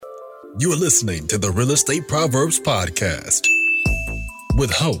You're listening to the Real Estate Proverbs Podcast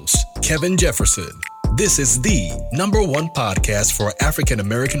with host Kevin Jefferson. This is the #1 podcast for African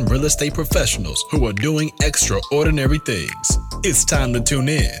American real estate professionals who are doing extraordinary things. It's time to tune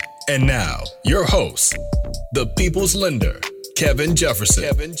in. And now, your host, the People's Lender, Kevin Jefferson.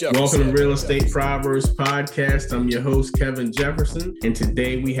 Welcome to Real Estate Proverbs Podcast. I'm your host, Kevin Jefferson, and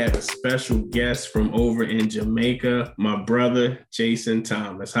today we have a special guest from over in Jamaica, my brother, Jason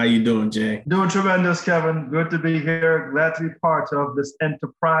Thomas. How you doing, Jay? Doing tremendous, Kevin. Good to be here. Glad to be part of this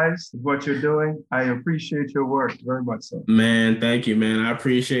enterprise, what you're doing. I appreciate your work very much so. Man, thank you, man. I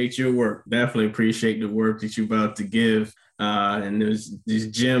appreciate your work. Definitely appreciate the work that you're about to give. And there's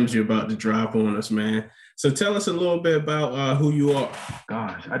these gems you're about to drop on us, man. So tell us a little bit about who you are.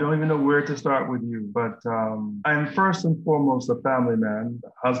 Gosh, I don't even know where to start with you, but I'm first and foremost a family man,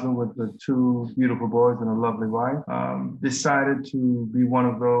 a husband with the 2 beautiful boys and a lovely wife. Decided to be one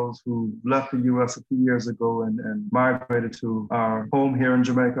of those who left the U.S. a few years ago and migrated to our home here in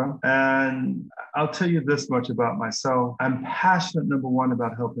Jamaica. And I'll tell you this much about myself. I'm passionate, number one,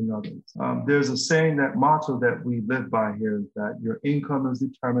 about helping others. There's a saying, that motto that we live by here is that your income is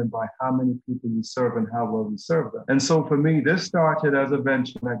determined by how many people you serve and how well we serve them. And so for me, this started as a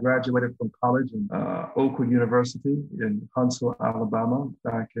venture when I graduated from college in Oakwood University in Huntsville, Alabama,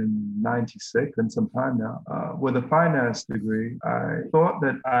 back in '96, and some time now. With a finance degree, I thought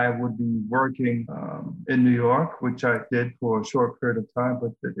that I would be working in New York, which I did for a short period of time,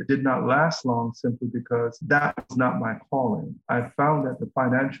 but it did not last long simply because that was not my calling. I found that the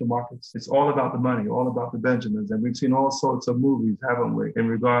financial markets, it's all about the money, all about the Benjamins. And we've seen all sorts of movies, haven't we, in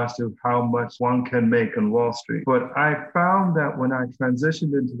regards to how much one can make on Wall Street. But I found that when I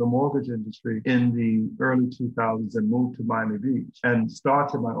transitioned into the mortgage industry in the early 2000s and moved to Miami Beach and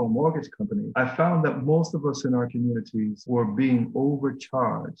started my own mortgage company, I found that most of us in our communities were being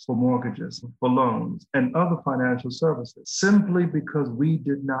overcharged for mortgages, for loans, and other financial services, simply because we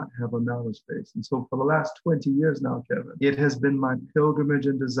did not have a knowledge base. And so for the last 20 years now, Kevin, it has been my pilgrimage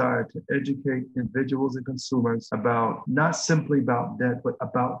and desire to educate individuals and consumers about, not simply about debt, but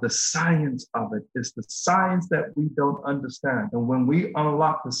about the science of it. It's the science that we don't understand. And when we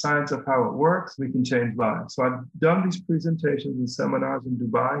unlock the science of how it works, we can change lives. So I've done these presentations and seminars in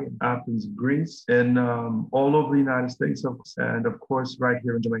Dubai, in Athens, Greece, and all over the United States, and of course, right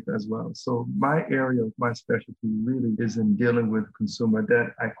here in Jamaica as well. So my area of my specialty really is in dealing with consumer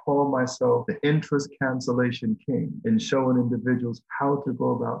debt. I call myself the interest cancellation king, in showing individuals how to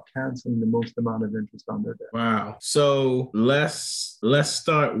go about canceling the most amount of interest on their debt. Wow. So let's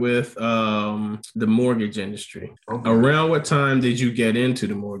start with the mortgage industry. Okay. Around what time did you get into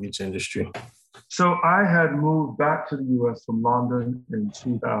the mortgage industry? So I had moved back to the U.S. from London in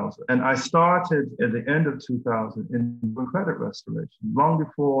 2000, and I started at the end of 2000 in credit restoration, long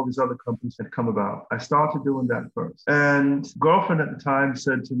before all these other companies had come about. I started doing that first. And girlfriend at the time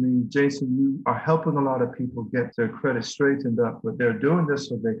said to me, Jason, you are helping a lot of people get their credit straightened up, but they're doing this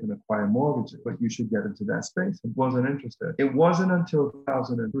so they can acquire mortgages, but you should get into that space. I wasn't interested. It wasn't until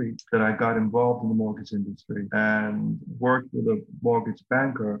 2003 that I got involved in the mortgage industry and worked with a mortgage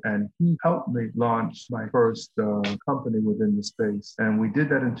banker, and he helped me launched my first company within the space. And we did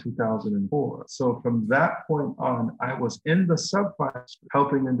that in 2004. So from that point on, I was in the subprime,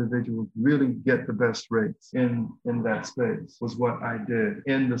 helping individuals really get the best rates in that space, was what I did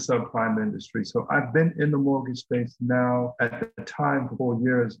in the subprime industry. So I've been in the mortgage space now at the time for 4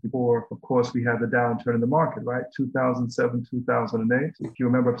 years before, of course, we had the downturn in the market, right? 2007, 2008. If you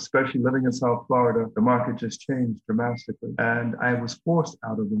remember, especially living in South Florida, the market just changed dramatically. And I was forced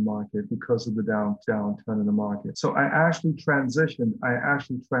out of the market because of the downturn in the market. So I actually transitioned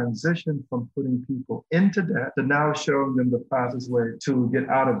from putting people into debt to now showing them the fastest way to get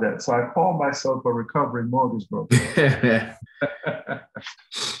out of debt. So I call myself a recovering mortgage broker.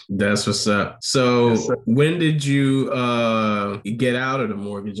 That's what's up. So when did you get out of the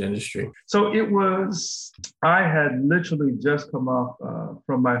mortgage industry? So I had literally just come off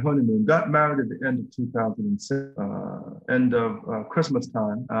from my honeymoon, got married at the end of 2006, end of Christmas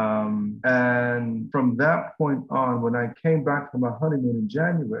time. And from that point on, when I came back from my honeymoon in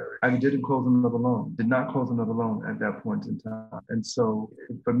January, I did not close another loan at that point in time. And so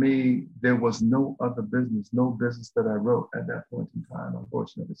for me, there was no other business, no business that I wrote at that point in time,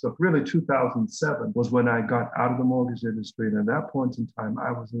 unfortunately. So really 2007 was when I got out of the mortgage industry. And at that point in time,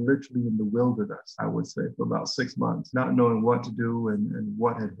 I was literally in the wilderness, I would say, for about 6 months, not knowing what to do and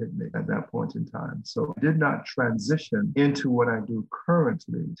what had hit me at that point in time. So I did not transition into what I do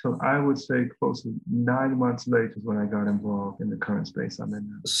currently till I would say close to 9 months later is when I got involved in the current space I'm in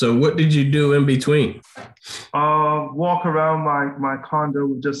now. So what did you do in between? Walk around my condo there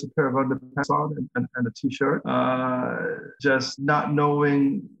with just a pair of underpants on and a t-shirt, just not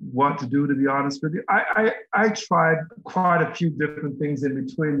knowing what to do, to be honest with you. I tried quite a few different things in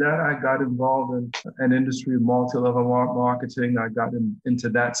between that. I got involved in an industry of multi-level marketing. I got into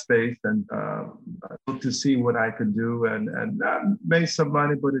that space and looked to see what I could do and made some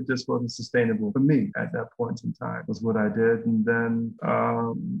money, but it just wasn't sustainable for me at that point in time, was what I did. And then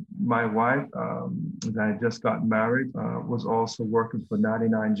my wife, as I had just gotten married, was also working for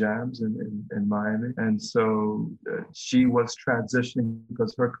 99 Jams in Miami. And so she was transitioning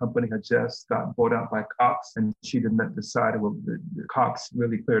because her company had just gotten bought out by Cox, and she didn't decide, well, the Cox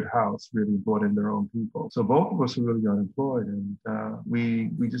really cleared house, really brought in their own people. So both of us were really unemployed. And we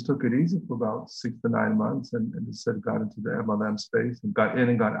just took it easy for about 6 to 9 months and just got into the MLM space and got in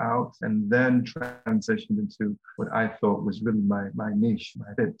and got out, and then transitioned into what I thought was really my niche,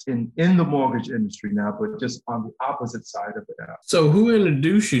 my fit in the mortgage industry now, but just on the opposite side of it now. So who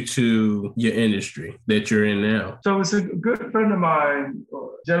introduced you to your industry that you're in now? So it's a good friend of mine,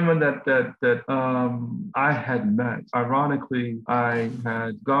 gentleman that I had met. Ironically, I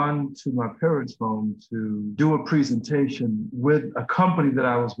had gone to my parents' home to do a presentation with a company that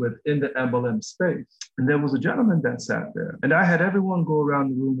I was with in the MLM space. And there was a gentleman that sat there. And I had everyone go around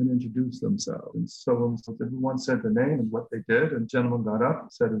the room and introduce themselves. And so everyone said their name and what they did. And the gentleman got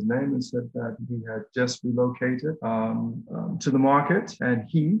up, said his name, and said that he had just relocated to the market. And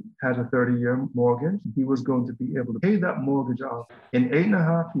he had a 30-year mortgage. He was going to be able to pay that mortgage off in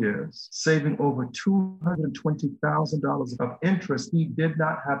 8.5 years, saving over $220,000 of interest he did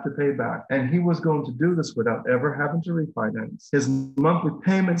not have to pay back. And he was going to do this without ever having to refinance. His monthly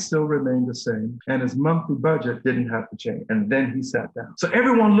payments still remained the same, and his monthly budget didn't have to change. And then he sat down. So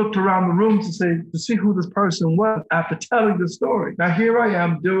everyone looked around the room to see who this person was after telling the story. Now here I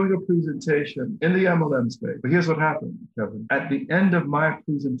am doing a presentation in the MLM space. But here's what happened, Kevin. At the end of my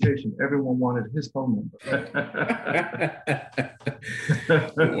presentation, everyone wanted his phone number.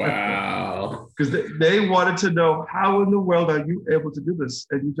 Wow. Because they wanted to know, how in the world are you able to do this?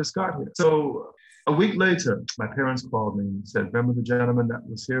 And you just got here. So a week later, my parents called me and said, remember the gentleman that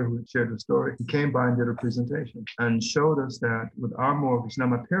was here who had shared the story? He came by and did a presentation and showed us that with our mortgage, now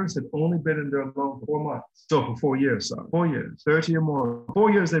my parents had only been in their loan for 4 months. So for 4 years, sorry, 4 years, 30 or more, 4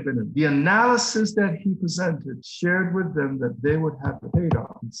 years they've been in. The analysis that he presented shared with them that they would have to pay it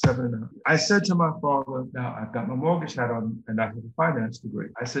off in 7.5 years. I said to my father, now I've got my mortgage hat on and I have a finance degree.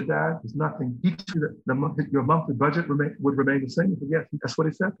 I said, Dad, there's nothing. He told that your monthly budget would remain the same. He said, yes, that's what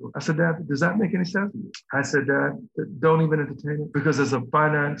he said to us. I said, Dad, does that make any sense? I said, Dad, don't even entertain it, because as a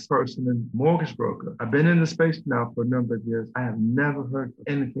finance person and mortgage broker, I've been in the space now for a number of years. I have never heard of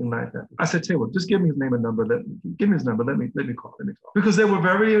anything like that. I said, Taylor, just give me his name and number. Give me his number. Let me call. Because they were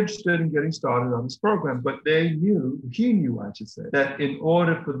very interested in getting started on this program, but he knew, I should say, that in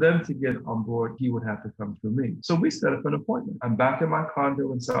order for them to get on board, he would have to come through me. So we set up an appointment. I'm back in my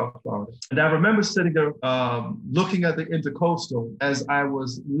condo in South Florida. And I remember sitting there looking at the Intercoastal as I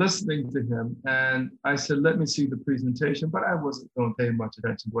was listening to him. And I said, let me see the presentation, but I wasn't going to pay much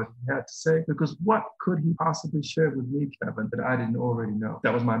attention to what he had to say, because what could he possibly share with me, Kevin, that I didn't already know?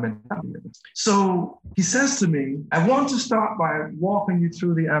 That was my mentality. So he says to me, I want to start by walking you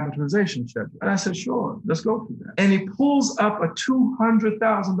through the amortization schedule. And I said, sure, let's go through that. And he pulls up a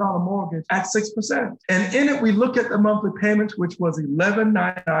 $200,000 mortgage at 6%. And in it, we look at the monthly payments, which was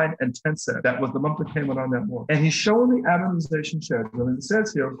 $11.99 and 10 cents. That was the monthly payment on that mortgage. And he's showing the amortization schedule. And it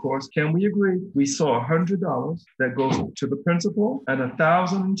says here, of course, can we agree? We saw $100 that goes to the principal and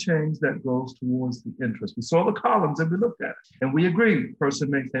 $1,000 and change that goes towards the interest. We saw the columns and we looked at it. And we agreed. Person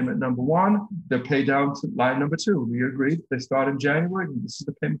makes payment number 1, they're paid down to line number 2. We agreed. They start in January. And this is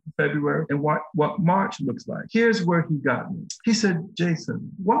the payment for February and what March looks like. Here's where he got me. He said, Jason,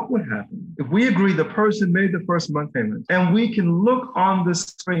 what would happen if we agree the person made the first month payment and we can look on the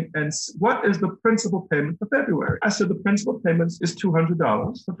screen and what is the principal payment for February? I said, the principal payment is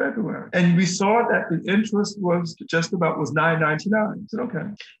 $200 for February. And we saw that the interest was $9.99. I said, okay.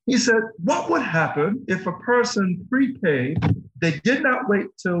 He said, what would happen if a person prepaid? They did not wait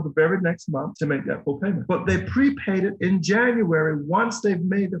till the very next month to make that full payment, but they prepaid it in January once they've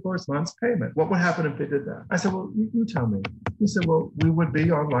made the first month's payment. What would happen if they did that? I said, well, you tell me. He said, well, we would be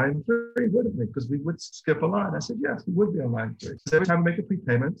on line 3, wouldn't we? Because we would skip a line. I said, yes, we would be on line 3. So every time we make a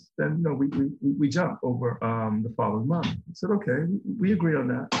prepayment, then we jump over the following month. I said, okay, we agree on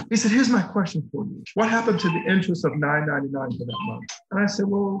that. He said, here's my question for you. What happened to the interest of $9.99 for that month? And I said,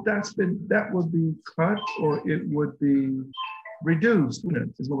 well, that would be cut, or it would be reduced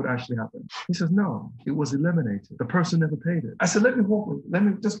is what would actually happen. He says, no, it was eliminated. The person never paid it. I said, let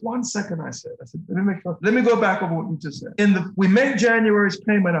me just 1 second, I said, let me go back over what you just said. We made January's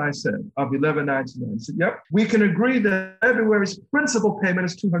payment, I said, of $11.99. I said, yep, we can agree that February's principal payment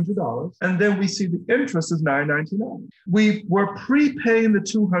is $200, and then we see the interest is $9.99. We were prepaying the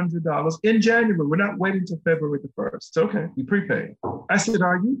 $200 in January. We're not waiting till February the 1st. Okay, we prepaid. I said,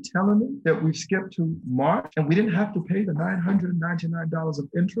 are you telling me that we've skipped to March and we didn't have to pay the $999 of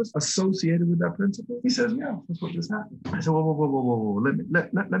interest associated with that principal? He says, yeah, that's what just happened. I said, whoa.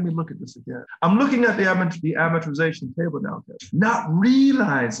 Let me look at this again. I'm looking at the amortization table now, not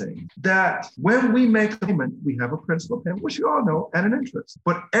realizing that when we make a payment, we have a principal payment, which you all know, and an interest.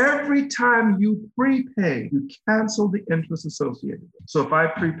 But every time you prepay, you cancel the interest associated with it. So if I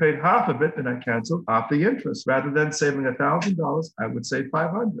prepaid half of it, then I canceled half the interest. Rather than saving $1,000, I would save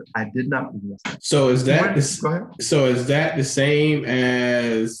 $500. I did not realize that. So is that is that the same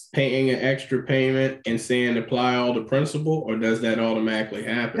as paying an extra payment and saying apply all the principal, or does that automatically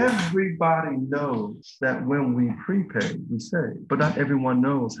happen? Everybody knows that when we prepay, we save, but not everyone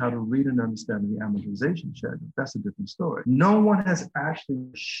knows how to read and understand the amortization schedule. That's a different story. No one has actually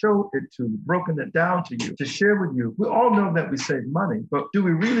showed it to you, broken it down to you, to share with you. We all know that we save money, but do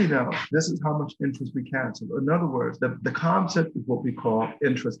we really know this is how much interest we cancel? In other words, the concept is what we call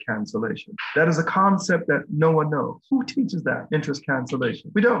interest cancellation. That is a concept that no one knows. Who teaches that? Interest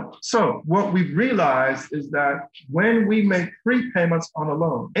cancellation. We don't. So what we've realized is that when we make prepayments on a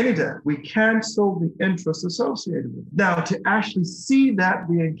loan, any debt, we cancel the interest associated with it. Now, to actually see that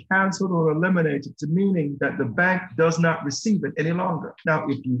being canceled or eliminated, to meaning that the bank does not receive it any longer. Now,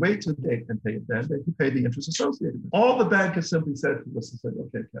 if you wait till the date and pay it then you pay the interest associated with it. All the bank has simply said to us and said,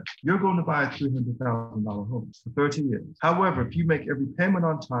 okay, Ken, you're going to buy a $300,000 home for 30 years. However, if you make every payment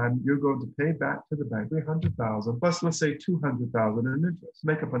on time, you're going to pay back to the bank $300,000 plus, let's say, $200,000 in interest.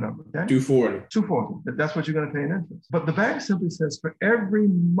 Make up a number, okay? $240. That's what you're going to pay in interest. But the bank simply says, for every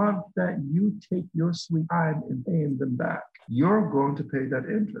month that you take your sweet time in paying them back, you're going to pay that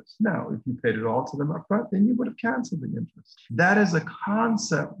interest. Now, if you paid it all to them up front, then you would have canceled the interest. That is a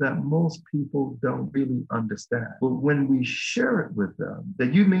concept that most people don't really understand. But when we share it with them,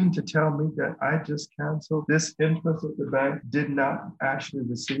 that you mean to tell me that I just canceled this interest that the bank did not actually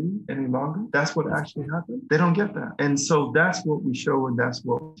receive any longer? That's what actually happened? They don't get that. And so that's what we show and that's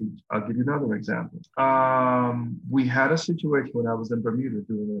what we teach. I'll give you another example. We had a situation when I was in Bermuda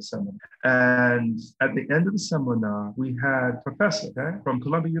doing a seminar. And at the end of the seminar, we had a professor from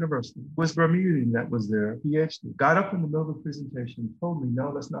Columbia University, who was Bermudian that was there, PhD, got up in the middle of the presentation, told me,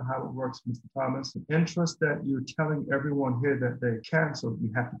 no, that's not how it works, Mr. Thomas. The interest that you're telling everyone here that they canceled,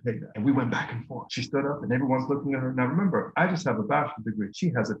 you have to pay that. And we went back and forth. She stood up and everyone's looking at her. Now remember, I just have a bachelor's degree.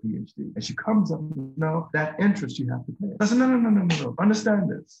 She has a PhD. And she comes up and no, that interest you have to pay. I said, no. Understand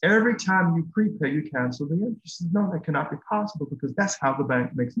this. Every time you prepay, you cancel the interest. She said, no, that cannot be possible because that's how the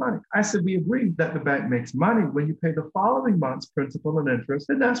bank makes money. I said, we agree that the bank makes money when you pay the following month's principal and interest,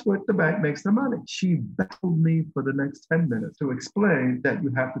 and that's what the bank makes the money. She battled me for the next 10 minutes to explain that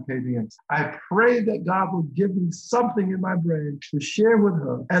you have to pay the interest. I pray that God will give me something in my brain to share with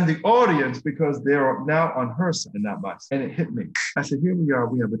her and the audience because they are now on her side and not my side. And it hit me. I said, here we are.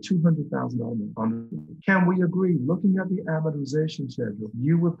 We have a $200,000 loan. Can we agree, looking at the amortization schedule,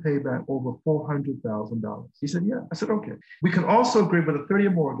 you would pay back over $400,000? He said, yeah. I said, okay. We can also agree with a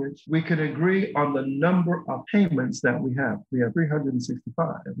 30-year mortgage. We can agree on the number of payments that we have. We have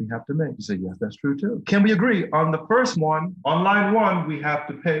 365 that we have to make. He said, yes, that's true too. Can we agree on the first one, on line one, we have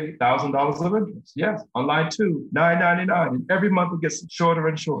to pay $1,000 of interest? Yes. On line two, $999. And every month it gets shorter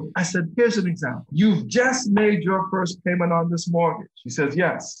and shorter. I said, here's an example. You've just made your first payment on this mortgage. She says,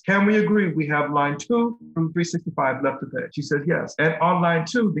 yes. Can we agree we have line 2 through 365 left to pay? She says, yes. And on line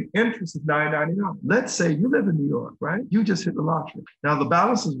 2, the interest is $999. Let's say you live in New York, right? You just hit the lottery. Now the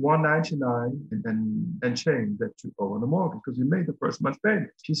balance is $199 and change that you owe on the mortgage because you made the first month's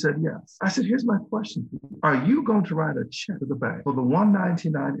payment. She said, yes. I said, here's my question for you. Are you going to write a check to the bank for the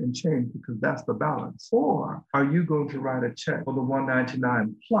 $199 and change because that's the balance? Or are you going to write a check for the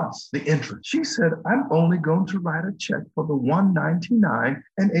 $199 plus the interest? She said, I'm only going to write a check for the $199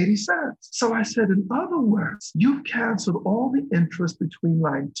 and 80 cents. So I said, in other words, you've canceled all the interest between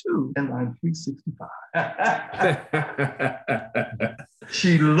line 2 and line 365.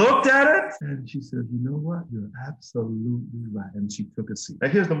 She looked at it and she said, you know what? You're absolutely right. And she took a seat. Now,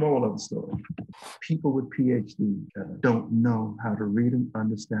 here's the moral of the story. People with PhDs don't know how to read and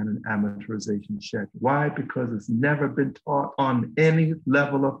understand an amortization schedule. Why? Because it's never been taught on any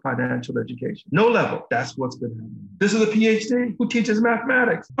level of financial education. No level. That's what's been happening. This is a PhD who teaches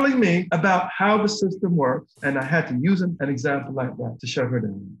mathematics, telling me about how the system works. And I had to use an example like that to shut her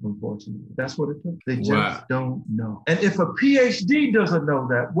down, unfortunately. That's what it took. They just don't know. And if a PhD doesn't know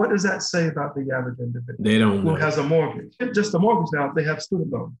that, what does that say about the average individual? They don't know. Who has a mortgage? Just a mortgage now, they have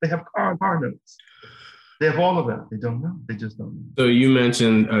student loans. They have car notes. They have all of that. They don't know. They just don't know. So you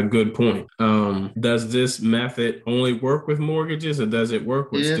mentioned a good point. Does this method only work with mortgages, or does it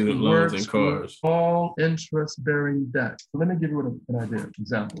work with student loans and cars? All interest-bearing debt. So let me give you an idea,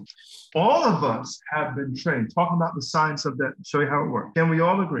 example. All of us have been trained, talking about the science of debt, show you how it works. Can we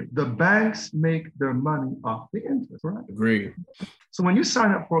all agree? The banks make their money off the interest, right? Agreed. So when you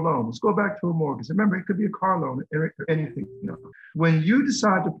sign up for a loan, let's go back to a mortgage. Remember, it could be a car loan or anything. When you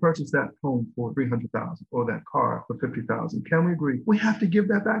decide to purchase that home for $300,000 or that car for $50,000, can we agree? We have to give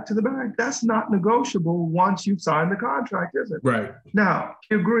that back to the bank. That's not negotiable once you've signed the contract, is it? Right. Now,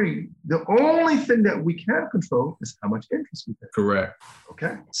 you agree, the only thing that we can control is how much interest we pay. Correct.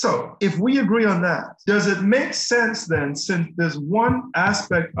 Okay. So if we agree on that, does it make sense then, since there's one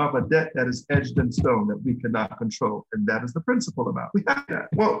aspect of a debt that is etched in stone that we cannot control, and that is the principal amount? We have that.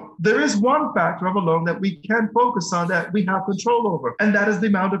 Well, there is one factor of a loan that we can focus on that we have control over, and that is the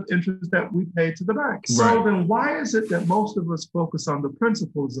amount of interest that we pay to the bank. Right. So then why is it that most of us focus on the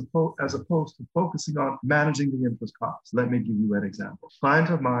principal as opposed to focusing on managing the interest costs? Let me give you an example. A client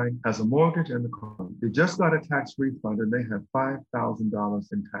of mine has a mortgage and a car. They just got a tax refund and they have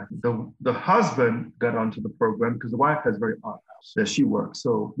 $5,000 in tax. The husband got onto the program because the wife has a very odd house that she works.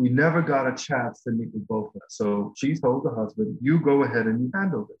 So we never got a chance to meet with both of us. So she told the husband, you go ahead and you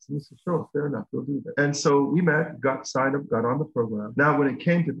handle this. And he said, sure, fair enough, we'll do that. And so we met, got signed up, got on the program. Now, when it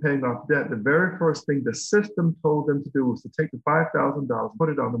came to paying off debt, the very first thing the system told them to do was to take the $5,000, put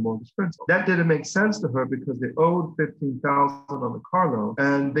it on the mortgage principal. That didn't make sense to her because they owed $15,000 on the car loan,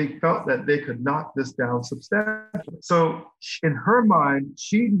 and they felt that they could knock this down substantially. So in her mind,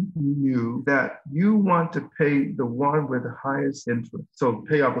 she knew that you want to pay the one with the highest interest. So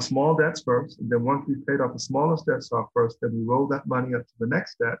pay off the small debts first, and then once we paid off the smallest debts off first, then we roll that money up to the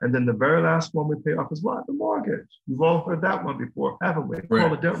next debt. And then the very last one we pay off is what? The mortgage. You've all heard that one before, haven't we? Right.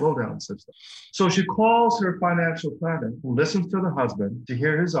 Called a debt roll down system. So she calls her financial planner, who listens to the husband to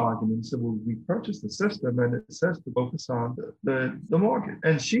hear his argument, and said, well, we purchased the system and it says to focus on the mortgage.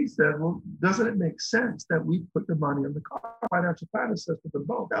 And she said, well, doesn't it make sense that we put the money on the car? Financial planner says to the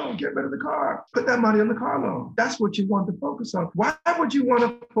boat, no, get rid of the car. Put that money on the car loan. That's what you want to focus on. Why would you want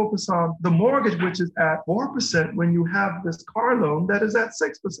to focus on the mortgage, which is at 4%, when you have this car loan that is at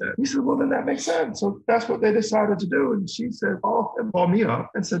 6%? He said, well, then that makes sense. So that's what they decided to do. And she said, call me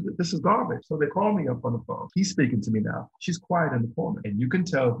up and said, this is garbage. So they called me up on the phone. He's speaking to me now. She's quiet in the corner. And you can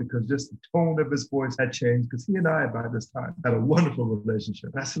tell because just the tone of his voice had changed, because he and I, by this time, had a wonderful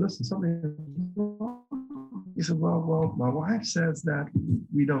relationship. And I said, listen, something is wrong. He said, well, my wife says that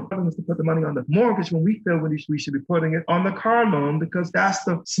we don't want us to put the money on the mortgage when we feel we should be putting it on the car loan because that's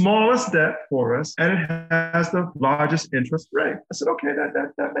the smallest debt for us and it has the largest interest rate. I said, okay,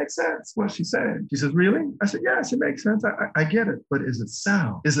 that makes sense. What's she saying? She says, really? I said, yes, it makes sense. I get it. But is it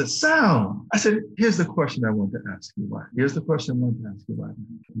sound? Is it sound? I said, here's the question I want to ask you, wife. Here's the question I want to ask you, wife.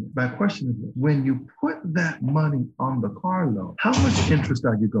 My question is this. When you put that money on the car loan, how much interest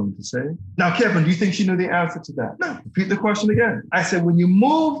are you going to save? Now, Kevin, do you think she knew the answer to that? No. Repeat the question again. I said, when you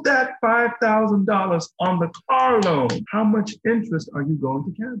move that $5,000 on the car loan, how much interest are you going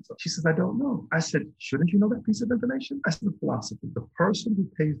to cancel? She says, I don't know. I said, shouldn't you know that piece of information? I said, the philosophy. The person who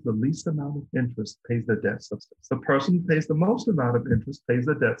pays the least amount of interest pays the debt substance. The person who pays the most amount of interest pays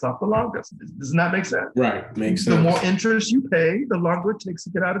the debts off the longest. Doesn't that make sense? Right. Makes sense. The more interest you pay, the longer it takes to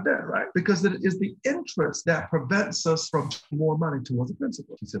get out of debt, right? Because it is the interest that prevents us from more money towards the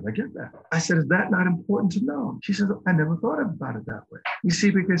principal. She said, I get that. I said, is that not important to know? She says, I never thought about it that way. You see,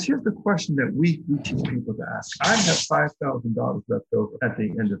 because here's the question that we teach people to ask. I have $5,000 left over at the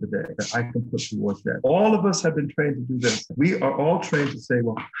end of the day that I can put towards that. All of us have been trained to do this. We are all trained to say,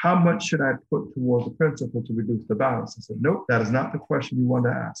 well, how much should I put towards the principal to reduce the balance? I said, nope, that is not the question you want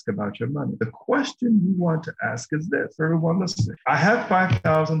to ask about your money. The question you want to ask is this. Everyone listening. I have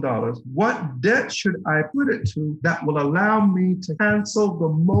 $5,000. What debt should I put it to that will allow me to cancel the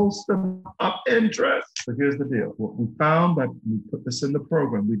most amount of interest? So here's the deal. What we found that we put this in the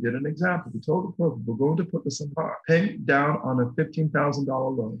program. We did an example. We told the program, we're going to put this in car. Pay down on a $15,000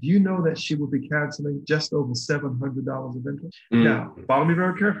 loan. Do you know that she will be canceling just over $700 of interest? Now, follow me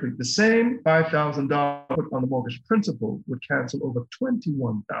very carefully. The same $5,000 put on the mortgage principal would cancel over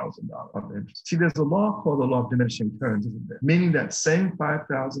 $21,000 of interest. See, there's a law called the law of diminishing returns, isn't there? Meaning that same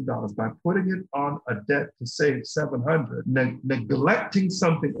 $5,000 by putting it on a debt to save $700, neglecting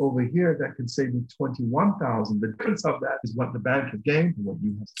something over here that can save you $21,000. The difference of that is what the bank has gained and what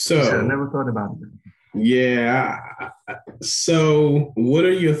you have. So I never thought about it. Yeah. So what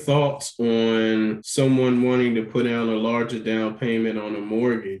are your thoughts on someone wanting to put down a larger down payment on a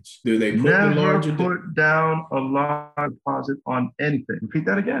mortgage? Do they put down a large deposit on anything? Repeat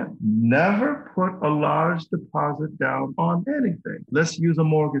that again. Never put a large deposit down on anything. Let's use a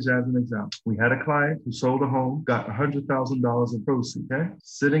mortgage as an example. We had a client who sold a home, got $100,000 in proceeds, okay?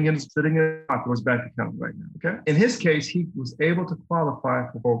 Sitting in his bank account right now, okay? In his case, he was able to qualify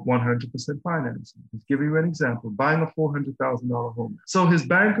for 100% financing. Let's give you an example, buying a $400,000 home. So his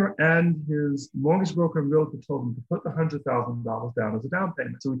banker and his mortgage broker and realtor told him to put the $100,000 down as a down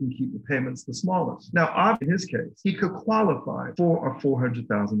payment so he can keep the payments the smallest. Now, in his case, he could qualify for a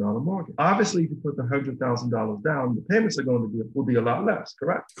 $400,000 mortgage. Obviously, if you put the $100,000 down, the payments will be a lot less,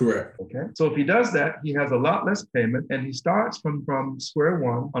 correct? Correct. Okay. So if he does that, he has a lot less payment and he starts from square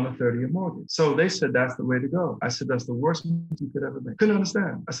one on a 30-year mortgage. So they said that's the way to go. I said that's the worst move you could ever make. Couldn't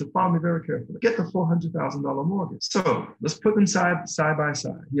understand. I said, follow me very carefully. Get the $400,000 mortgage. So let's put them side by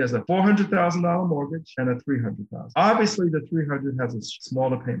side. He has a $400,000 mortgage and a $300,000. Obviously, the $300,000 has a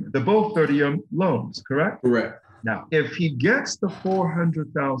smaller payment. They're both 30-year loans, correct? Correct. Now, if he gets the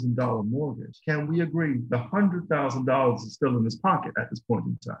 $400,000 mortgage, can we agree the $100,000 is still in his pocket at this point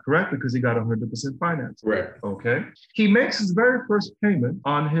in time, correct? Because he got 100% finance. Right. Okay. He makes his very first payment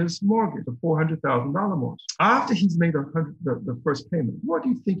on his mortgage, the $400,000 mortgage. After he's made the first payment, what do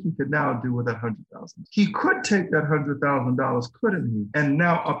you think he could now do with that $100,000? He could take that $100,000, couldn't he? And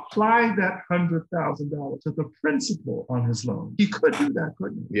now apply that $100,000 to the principal on his loan. He could do that,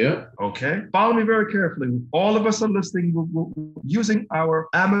 couldn't he? Yeah. Okay. Follow me very carefully. All of us are listening, we're using our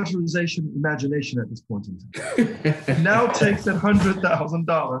amortization imagination at this point in time. He now takes that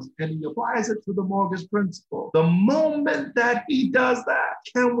 $100,000 and he applies it to the mortgage principal. The moment that he does that,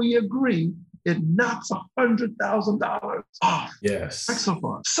 can we agree it knocks $100,000 off? Yes. That's so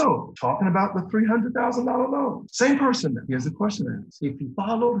far. So, talking about the $300,000 loan, same person. Here's the question: if he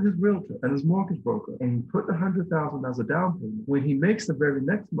followed his realtor and his mortgage broker and he put the $100,000 as a down payment, when he makes the very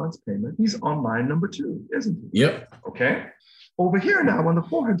next month's payment, he's on line number 2, isn't he? Yep. Okay. Over here now on the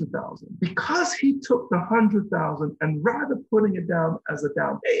 $400,000, because he took the $100,000 and rather putting it down as a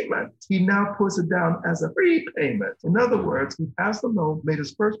down payment, he now puts it down as a prepayment. In other words, he passed the loan, made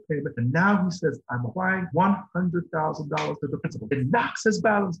his first payment, and now he says, I'm applying $100,000 to the principal. It knocks his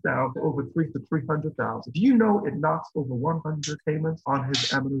balance down to over $300,000. Do you know it knocks over 100 payments on his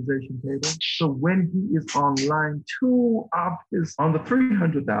amortization table? So when he is on line 2 of on the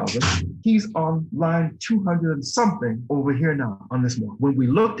 $300,000, he's on line 200 and something over here now on this one. When we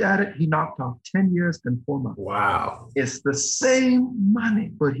looked at it, he knocked off 10 years and 4 months. Wow. It's the same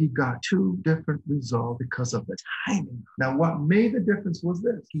money, but he got 2 different results because of the timing. Now, what made the difference was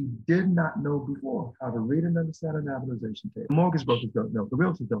this. He did not know before how to read and understand an amortization table. The mortgage brokers don't know. The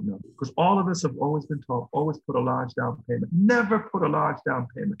realtors don't know. Because all of us have always been taught, always put a large down payment. Never put a large down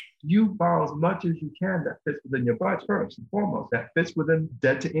payment. You borrow as much as you can that fits within your budget first and foremost. That fits within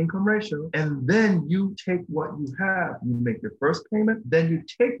debt to income ratio. And then you take what you have. You make your first payment, then you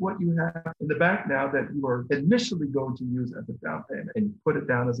take what you have in the bank now that you are initially going to use as a down payment and you put it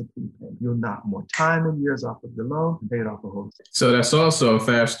down as a prepayment. You'll knock more time and years off of the loan and pay it off the whole thing. So that's also a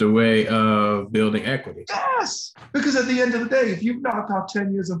faster way of building equity. Yes, because at the end of the day, if you've knocked out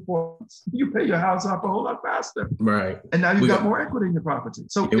 10 years and 4 months, you pay your house off a whole lot faster. Right. And now you've got more equity in your property.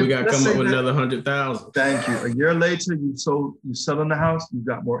 So we got to come up with another 100,000. Thank you. A year later, you selling the house, you've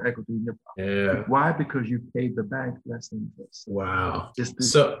got more equity in your property. Yeah. Why? Because you paid the bank less interest. Wow. It's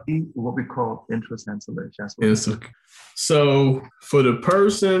what we call interest cancellation. So for the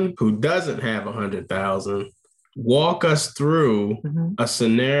person who doesn't have 100,000, walk us through a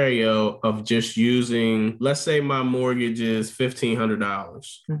scenario of just using, let's say my mortgage is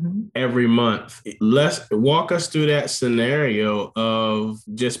 $1,500 every month. Let's walk us through that scenario of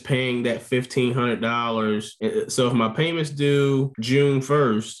just paying that $1,500. So if my payments due June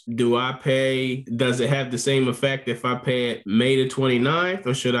 1st, does it have the same effect if I pay it May the 29th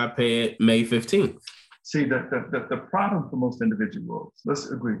or should I pay it May 15th? See, the problem for most individuals, let's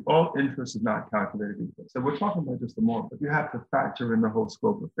agree, all interest is not calculated equal. So we're talking about just the mortgage. You have to factor in the whole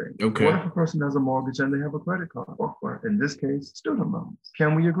scope of things. Okay. What if a person has a mortgage and they have a credit card? Or in this case, student loans.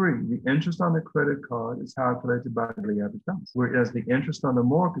 Can we agree? The interest on the credit card is calculated by the average balance, whereas the interest on the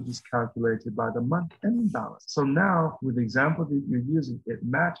mortgage is calculated by the month-end balance. So now, with the example that you're using, it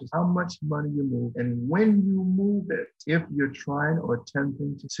matches how much money you move and when you move it, if you're trying or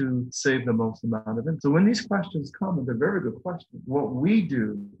attempting to save the most amount of it. So when these questions come, and they're very good questions, what we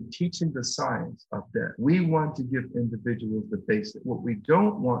do, teaching the science of debt, we want to give individuals the basic. What we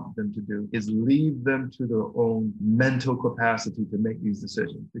don't want them to do is leave them to their own mental capacity to make these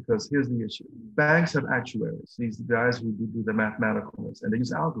decisions. Because here's the issue. Banks have actuaries, these guys who do the mathematical, and they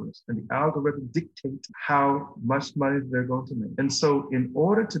use algorithms. And the algorithm dictates how much money they're going to make. And so in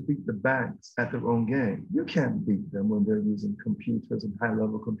order to beat the banks at their own game, you can't beat them when they're using computers and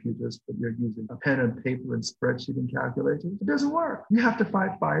high-level computers, but you're using a pen and paper and spreadsheet and calculators. It doesn't work. You have to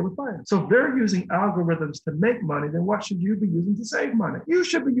fight fire with fire. So if they're using algorithms to make money, then what should you be using to save money? You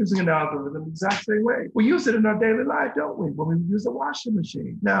should be using an algorithm the exact same way. We use it in our daily life, don't we? When we use a washing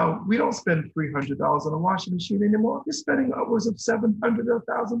machine. Now, we don't spend $300 on a washing machine anymore. You're spending upwards of $700 or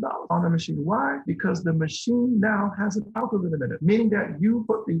 $1,000 on a machine. Why? Because the machine now has an algorithm in it, meaning that you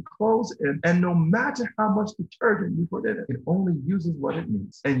put the clothes in, and no matter how much detergent you put in it, it only uses what it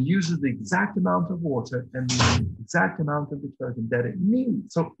needs and uses the exact amount of water and the exact amount of detergent that it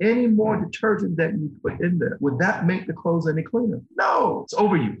needs. So any more detergent that you put in there, would that make the clothes any cleaner? No, it's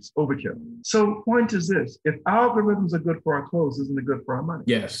overuse, overkill. So point is this, if algorithms are good for our clothes, isn't it good for our money?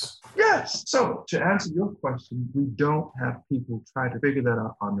 Yes. Yes. So to answer your question, we don't have people try to figure that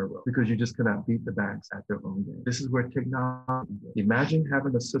out on their own because you just cannot beat the banks at their own game. This is where technology, imagine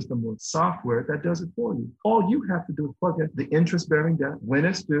having a system with software that does it for you. All you have to do is plug in the interest-bearing debt, when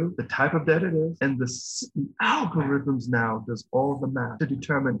it's due, the type of debt it is, and the algorithms now does all the math to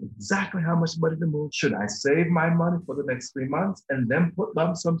determine exactly how much money to move. Should I save my money for the next 3 months and then put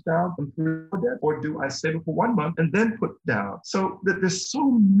lump sums down and debt, or do I save it for 1 month and then put down? So there's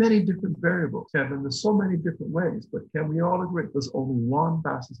so many different variables, Kevin. There's so many different ways, but can we all agree there's only one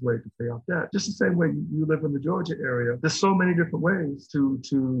fastest way to pay off debt? Just the same way you live in the Georgia area, there's so many different ways to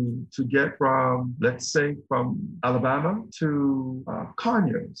get from, let's say, from Alabama to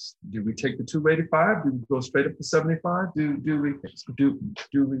Conyers. Do we take the 285? Do we go straight up to 75?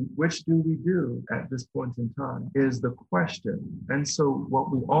 Which do we do at this point in time is the question. And so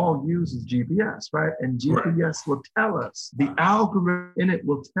what we all use is GPS, right? And GPS will tell us, the algorithm in it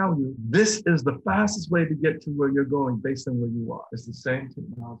will tell you, this is the fastest way to get to where you're going based on where you are. It's the same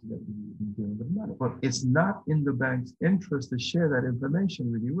technology that we use in dealing with money. But it's not in the bank's interest to share that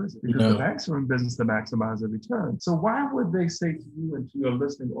information with you, is it? Because the banks are in business to maximize a return. So why would they say to you and to your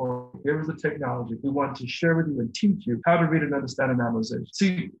listening, oh, here is the technology. We want to share with you and teach you how to read and understand an amortization.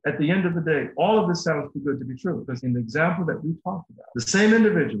 See, at the end of the day, all of this sounds too good to be true. Because in the example that we talked about, the same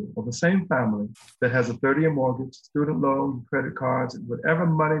individual or the same family that has a 30-year mortgage, student loans, credit cards, whatever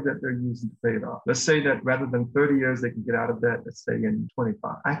money that they're using to pay it off. Let's say that rather than 30 years, they can get out of debt, let's say in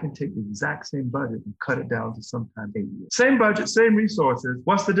 25. I can take the exact same budget and cut it down to sometime 8 years. Same budget, same resources.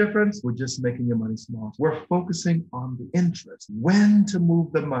 What's the difference? We're just making your money smaller. We're focusing on the interest, when to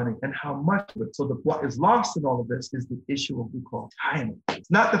move the money and how much of it. So what is lost in all of this is the issue of what we call timing.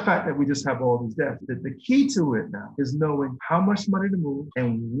 It's not the fact that we just have all these debts. The key to it now is knowing how much money to move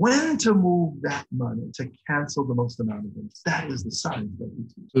and when to move that money to cancel the most amount of it. That is the science that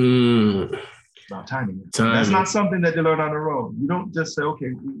we teach. About timing. That's not something that they learn on their own. You don't just say, okay,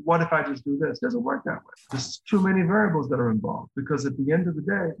 what if I just do this? It doesn't work that way. There's too many variables that are involved because at the end of the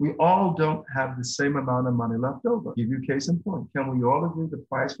day, we all don't have the same amount of money left over. Give you a case in point. Can we all agree the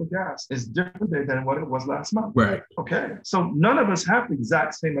price for gas is different than what it was last month? Right. Okay. So none of us have the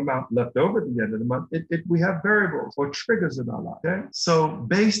exact same amount left over at the end of the month. We have variables or triggers in our life. Okay. So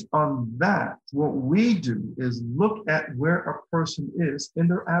based on that, what we do is look at where a person is in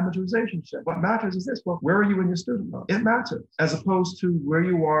their amortization check. What matters is this, well, where are you in your student loan? It matters, as opposed to where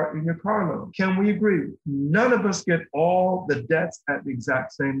you are in your car loan. Can we agree? None of us get all the debts at the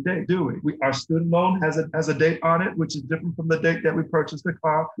exact same date, do we? Our student loan has a date on it, which is different from the date that we purchased the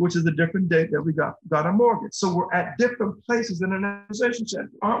car, which is a different date that we got a mortgage. So we're at different places in an amortization schedule,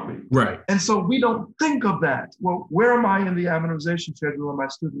 aren't we? Right. And so we don't think of that. Well, where am I in the amortization schedule on my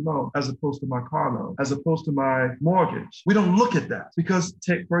student loan, as opposed to my car loan, as opposed to my mortgage? We don't look at that because,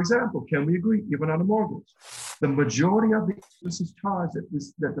 take, for example, can we agree, even on a mortgage, The majority of the interest is charged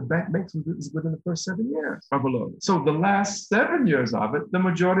that the bank makes is within the first 7 years of a loan. So the last 7 years of it, the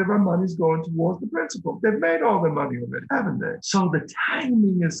majority of our money is going towards the principal. They've made all their money already, haven't they? So the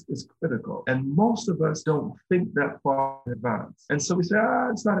timing is critical. And most of us don't think that far in advance. And so we say,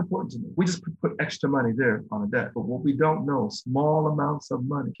 it's not important to me. We just put extra money there on a debt. But what we don't know, small amounts of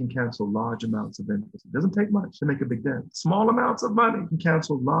money can cancel large amounts of interest. It doesn't take much to make a big dent. Small amounts of money can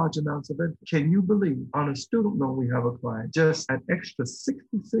cancel large amounts of interest. Can you believe on a student loan we have a client, just an extra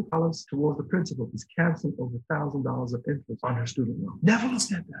 $66 towards the principal is canceling over $1,000 of interest on her student loan? Never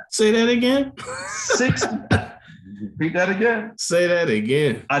looked at that. Say that again. 60. Repeat that again. Say that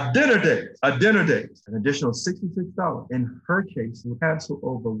again. A dinner date, an additional $66. In her case, will cancel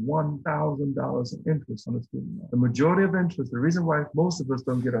over $1,000 of interest on the student loan. The majority of interest, the reason why most of us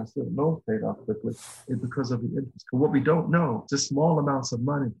don't get our student loans paid off quickly is because of the interest. But what we don't know, just small amounts of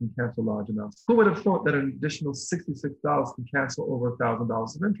money can cancel large amounts. Who would have thought that an additional $66 can cancel over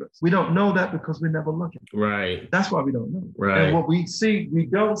 $1,000 of interest? We don't know that because we never look at it. Right. That's why we don't know. Right. And what we see, we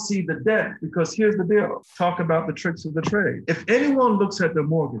don't see the debt because here's the deal. Talk about the tricks of the trade. If anyone looks at the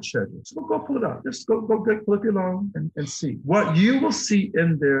mortgage schedule, so go pull it up. Just go pull up your loan and see. What you will see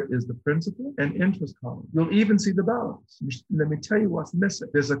in there is the principal and interest column. You'll even see the balance. Let me tell you what's missing.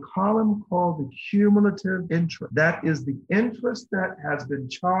 There's a column called the cumulative interest. That is the interest that has been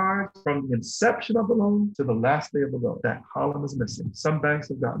charged from the inception of the loan to the last day of the loan. That column is missing. Some banks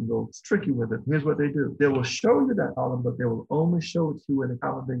have gotten real tricky with it. Here's what they do. They will show you that column, but they will only show it to you in a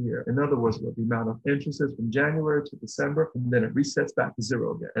calendar year. In other words, what the amount of interest is from January to December, and then it resets back to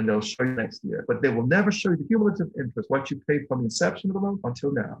zero again. And they'll show you next year. But they will never show you the cumulative interest, what you paid from the inception of the loan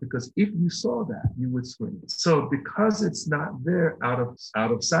until now. Because if you saw that, you would scream. So because it's not there, out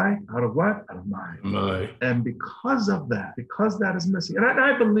of sight, out of what? Out of mind. Right. And because of that, because that is missing, and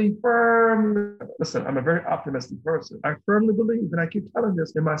I believe firmly, listen, I'm a very optimistic person. I firmly believe, and I keep telling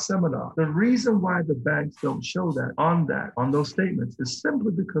this in my seminar, the reason why the banks don't show that on those statements is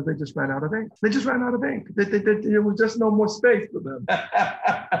simply because they just ran out of ink. They just ran out of ink. There was just no more space for them.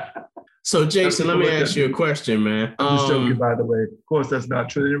 So, Jason, let me ask you a question, man. I'm just joking, by the way. Of course, that's not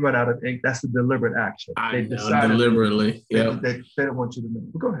true. They run out of ink. That's the deliberate action. They decided deliberately. Yeah, they don't want you to know.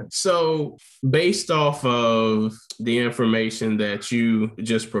 But go ahead. So, based off of the information that you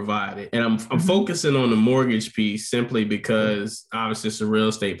just provided, and I'm focusing on the mortgage piece simply because obviously it's a real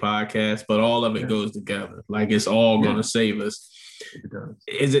estate podcast, but all of it goes together. Like it's all going to save us. It does.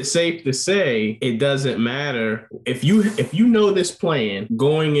 Is it safe to say it doesn't matter if you know this plan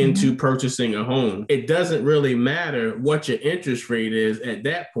going into purchasing a home? It doesn't really matter what your interest rate is at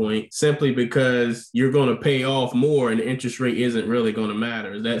that point, simply because you're going to pay off more and the interest rate isn't really going to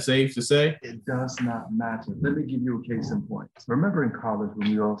matter. Is that safe to say? It does not matter. Let me give you a case in point. Remember in college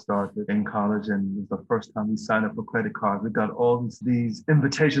when we all started in college and it was the first time we signed up for credit cards, we got all these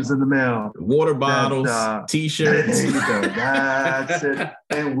invitations in the mail. Water bottles, T-shirts. There you go. That's it.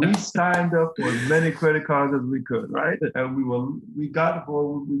 And we signed up for as many credit cards as we could, right? And we got it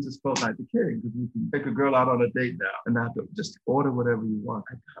for, we just felt like the king because we can take a girl out on a date now and not just order whatever you want.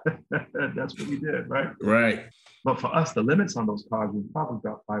 That's what we did, right? Right. But for us, the limits on those cards were probably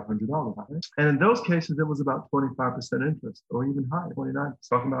about $500. Right? And in those cases, it was about 25% interest or even higher, 29%.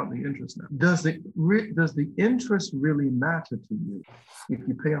 Talking about the interest now. Does the interest really matter to you if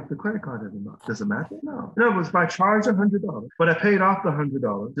you pay off the credit card every month? Does it matter? No. In other words, if I charge $100, but I paid off the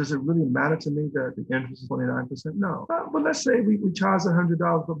 $100, does it really matter to me that the interest is 29%? No. But let's say we charge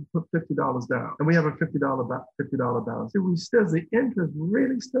 $100, but we put $50 down, and we have a $50 balance. Does the interest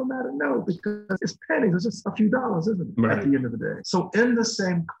really still matter? No, because it's pennies. It's just a few dollars, isn't it? Right. At the end of the day. So in the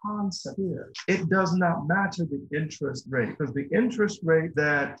same concept here, it does not matter the interest rate, because the interest rate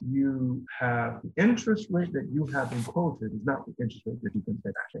that you have been quoted is not the interest rate that you can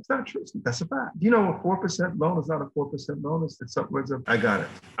pay back. It's not true. That's a fact. You know, a 4% loan is not a 4% loan. It's upwards of, I got it.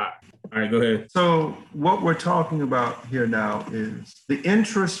 All right, go ahead. So what we're talking about here now is the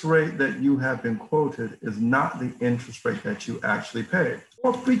interest rate that you have been quoted is not the interest rate that you actually pay.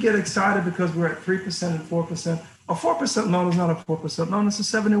 Or if we get excited because we're at 3% and 4%, a 4% loan is not a 4% loan, it's a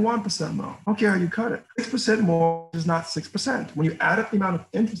 71% loan. I don't care how you cut it. 6% more is not 6%. When you add up the amount of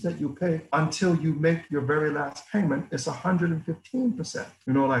interest that you pay until you make your very last payment, it's 115%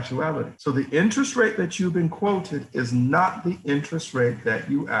 in all actuality. So the interest rate that you've been quoted is not the interest rate that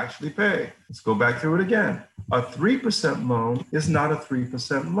you actually pay. Let's go back through it again. A 3% loan is not a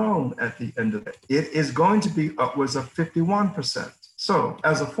 3% loan at the end of it. It is going to be upwards of 51%. So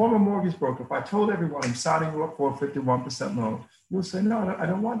as a former mortgage broker, if I told everyone I'm signing you up for a 51% loan, We'll say, no, I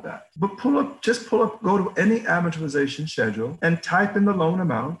don't want that. But go to any amortization schedule and type in the loan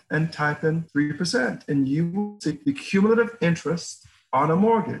amount and type in 3%. And you will see the cumulative interest on a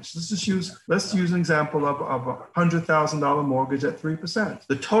mortgage. Let's use an example of a $100,000 mortgage at 3%.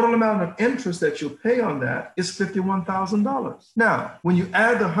 The total amount of interest that you'll pay on that is $51,000. Now, when you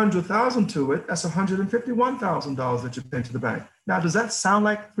add the $100,000 to it, that's $151,000 that you pay to the bank. Now, does that sound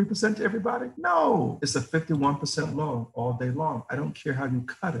like 3% to everybody? No, it's a 51% loan all day long. I don't care how you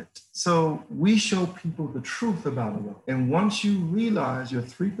cut it. So we show people the truth about a loan. And once you realize your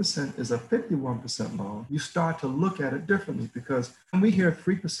 3% is a 51% loan, you start to look at it differently, because when we hear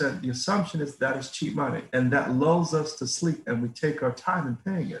 3%, the assumption is that is cheap money, and that lulls us to sleep and we take our time in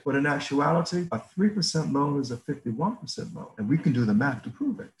paying it. But in actuality, a 3% loan is a 51% loan, and we can do the math to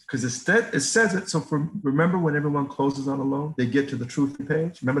prove it. Because it says it. So remember when everyone closes on a loan, they get to the truth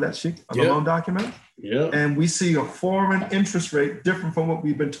page. Remember that sheet of the loan document? Yeah. And we see a foreign interest rate different from what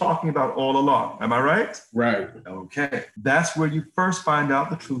we've been talking about all along. Am I right? Right. Okay. That's where you first find out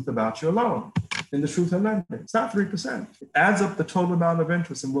the truth about your loan. In the truth in lending, it's not 3%. It adds up the total amount of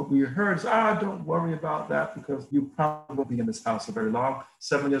interest. And what we heard is, don't worry about that, because you probably won't be in this house for very long.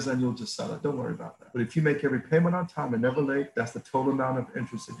 7 years and you'll just sell it. Don't worry about that. But if you make every payment on time and never late, that's the total amount of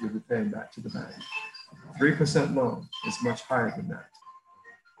interest that you'll be paying back to the bank. 3% loan is much higher than that.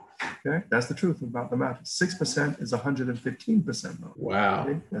 Okay, that's the truth about the matter. 6% is 115% loan. Wow.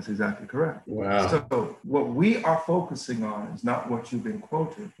 Okay? That's exactly correct. Wow. So what we are focusing on is not what you've been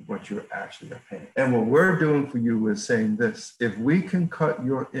quoted, but what you're actually paying. And what we're doing for you is saying this: if we can cut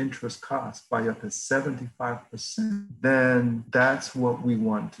your interest cost by up to 75%, then that's what we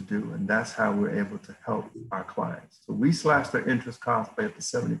want to do. And that's how we're able to help our clients. So we slash their interest cost by up to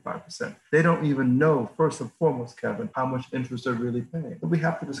 75%. They don't even know, first and foremost, Kevin, how much interest they're really paying. But we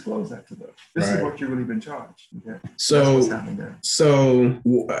have to disclose that to them. This is what you've really been charged. Okay? So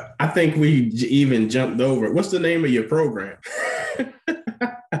I think we even jumped over. What's the name of your program?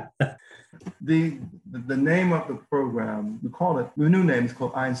 The name of the program, the new name is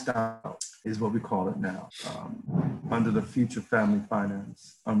called Einstein, is what we call it now, under the Future Family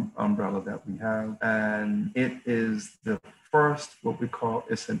Finance umbrella that we have. And it is the first, what we call,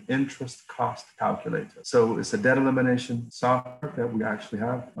 it's an interest cost calculator. So it's a debt elimination software that we actually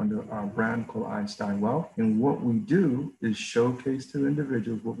have under our brand called Einstein Wealth. And what we do is showcase to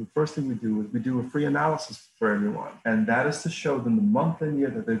individuals, the first thing we do is we do a free analysis for everyone. And that is to show them the month and year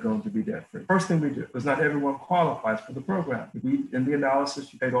that they're going to be debt free. First thing we do, because not everyone qualifies for the program. If in the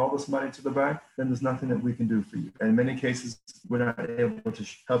analysis, you paid all this money to the bank, then there's nothing that we can do for you. And in many cases, we're not able to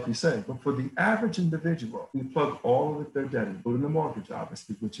help you save. But for the average individual, we plug all of their debt, including the mortgage,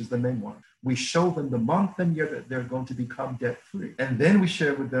 obviously, which is the main one. We show them the month and year that they're going to become debt-free. And then we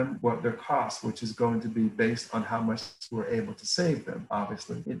share with them what their cost, which is going to be based on how much we're able to save them,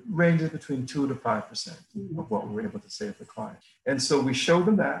 obviously. It ranges between 2 to 5% of what we're able to save the client. And so we show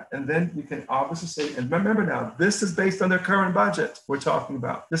them that, and then you can obviously say, and remember now, this is based on their current budget we're talking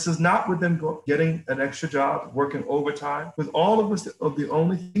about. This is not with them getting an extra job, working overtime. With all of us, the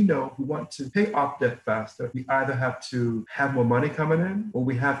only thing we know, we want to pay off debt faster. We either have to have more money coming in, or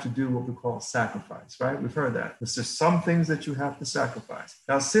we have to do what we call sacrifice, right? We've heard that. There's just some things that you have to sacrifice.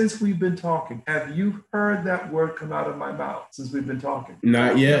 Now, since we've been talking, have you heard that word come out of my mouth since we've been talking?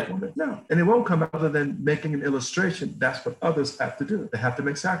 Not yet. No. And it won't come out other than making an illustration. That's what others have to do. They have to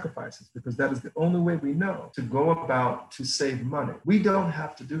make sacrifices, because that is the only way we know to go about to save money. We don't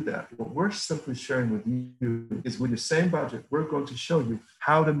have to do that. What we're simply sharing with you is, with your same budget, we're going to show you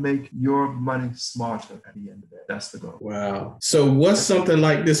how to make your money smarter at the end of the day. That's the goal. Wow. So what's something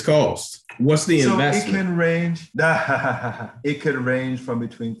like this cost? What's the investment? It can range from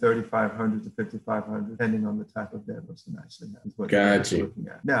between $3,500 to $5,500, depending on the type of debt person actually has. Got you. Looking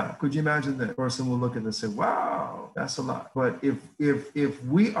at. Now, could you imagine that a person will look at it and say, wow, that's a lot. But if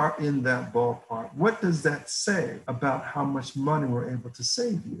we are in that ballpark, what does that say about how much money we're able to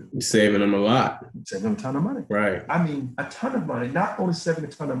save you? You're saving them a lot. Saving them a ton of money. Right. I mean, a ton of money. Not only saving a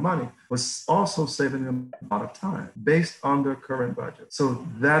ton of money, but also saving them a lot of time based on their current budget. So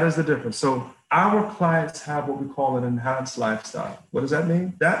that is the difference. So our clients have what we call an enhanced lifestyle. What does that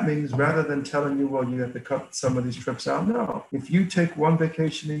mean? That means rather than telling you, well, you have to cut some of these trips out. No. If you take one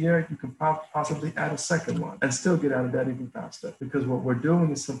vacation a year, you can possibly add a second one and still get out of that even faster. Because what we're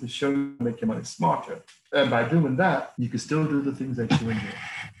doing is simply showing you to make your money smarter. And by doing that, you can still do the things that you enjoy.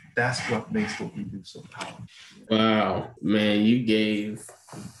 That's what makes what we do so powerful. Wow, man, you gave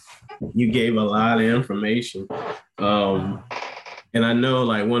a lot of information. And I know,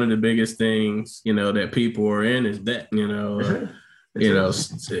 like, one of the biggest things, that people are in is debt, The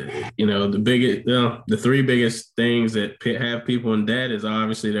three biggest things that have people in debt is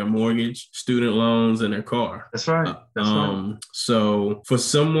obviously their mortgage, student loans, and their car. That's right. Right. So for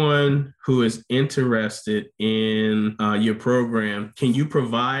someone who is interested in your program, can you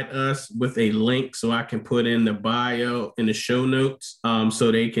provide us with a link so I can put in the bio in the show notes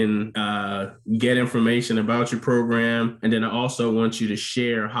so they can get information about your program? And then I also want you to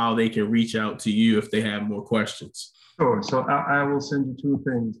share how they can reach out to you if they have more questions. Sure. So I will send you two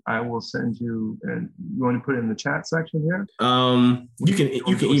things. I will send you, and you want to put it in the chat section here? You can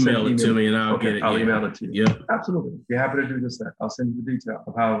email it to me and I'll get it. I'll email it to you. Yeah. Absolutely. Be happy to do just that. I'll send you the detail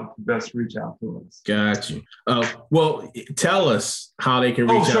of how to best reach out to us. Got you. Well, tell us how they can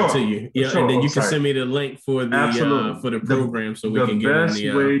reach out to you. Yeah, sure. And then you can send me the link for the program so we can get in the podcast. The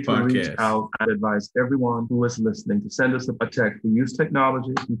best way to reach out, I advise everyone who is listening to send us a text. We use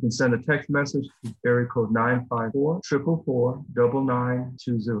technology. You can send a text message to area code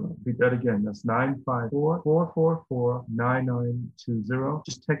 954-444-9920. Repeat that again. That's 954-444-9920.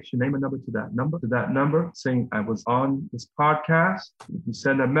 Just text your name and number to that number saying I was on this podcast. If you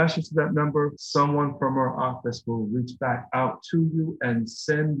send a message to that number, someone from our office will reach back out to you and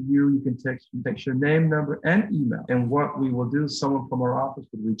send you. You can text your name, number, and email. And what we will do, someone from our office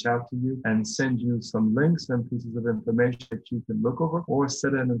will reach out to you and send you some links and pieces of information that you can look over, or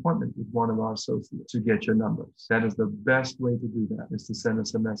set an appointment with one of our associates to get your numbers. That is the best way to do that, is to send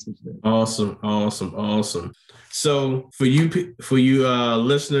us a message there. Awesome. So for you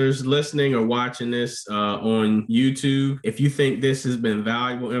listeners listening or watching this on YouTube, if you think this has been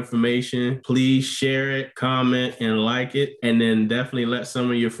valuable information, please share it, comment, and like it. And then definitely let some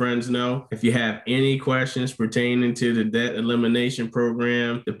of your friends know. If you have any questions pertaining to the debt elimination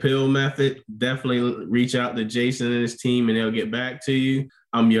program, the PIL method, definitely reach out to Jason and his team and they'll get back to you.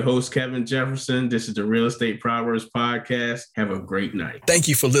 I'm your host, Kevin Jefferson. This is the Real Estate Proverbs Podcast. Have a great night. Thank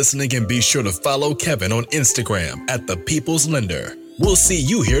you for listening, and be sure to follow Kevin on Instagram at The People's Lender. We'll see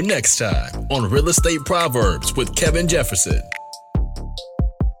you here next time on Real Estate Proverbs with Kevin Jefferson.